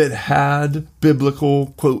that had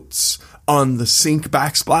biblical quotes on the sink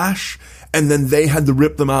backsplash, and then they had to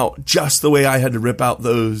rip them out just the way I had to rip out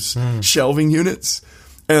those shelving units.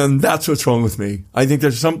 And that's what's wrong with me. I think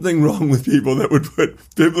there's something wrong with people that would put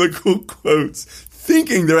biblical quotes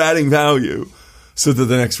thinking they're adding value so that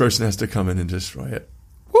the next person has to come in and destroy it.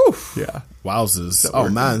 Whew. Yeah. Wowzers. Oh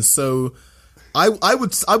man. So I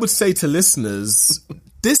would say to listeners,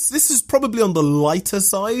 This is probably on the lighter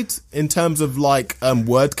side in terms of like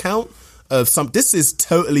word count of some. This is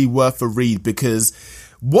totally worth a read, because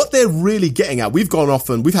what they're really getting at, we've gone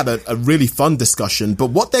off and we've had a really fun discussion,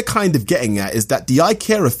 but what they're kind of getting at is that the I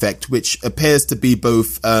care effect, which appears to be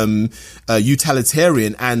both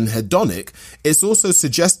utilitarian and hedonic, is also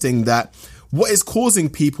suggesting that what is causing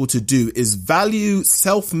people to do is value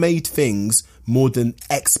self-made things more than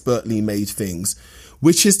expertly made things.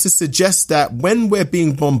 Which is to suggest that when we're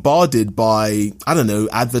being bombarded by, I don't know,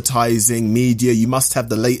 advertising, media, you must have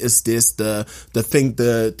the latest this,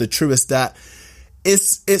 the truest that,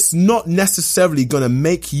 it's not necessarily going to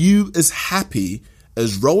make you as happy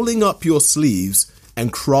as rolling up your sleeves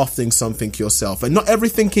and crafting something yourself. And not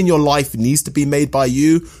everything in your life needs to be made by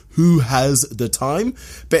you. Who has the time?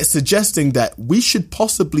 But it's suggesting that we should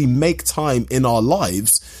possibly make time in our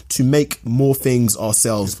lives to make more things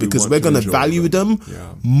ourselves, because we're going to value them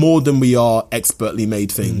more than we are expertly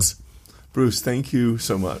made things. Bruce, thank you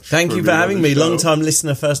so much. Thank you for having me. Long-time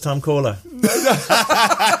listener, first-time caller.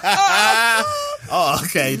 Oh,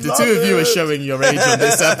 okay. The two of you are showing your age on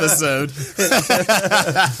this episode.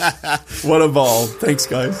 What a ball. Thanks,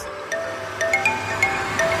 guys.